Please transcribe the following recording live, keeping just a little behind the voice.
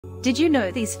Did you know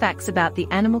these facts about the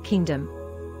animal kingdom?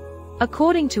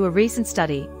 According to a recent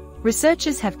study,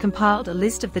 researchers have compiled a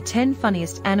list of the 10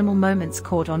 funniest animal moments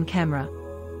caught on camera.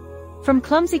 From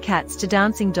clumsy cats to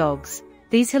dancing dogs,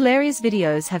 these hilarious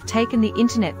videos have taken the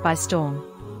internet by storm.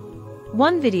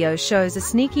 One video shows a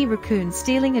sneaky raccoon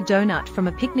stealing a donut from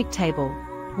a picnic table,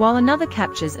 while another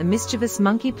captures a mischievous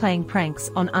monkey playing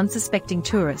pranks on unsuspecting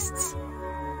tourists.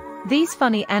 These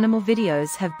funny animal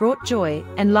videos have brought joy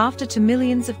and laughter to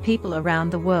millions of people around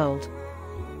the world.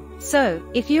 So,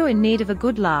 if you're in need of a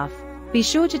good laugh, be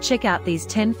sure to check out these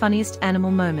 10 funniest animal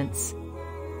moments.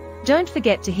 Don't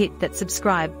forget to hit that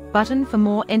subscribe button for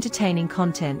more entertaining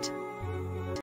content.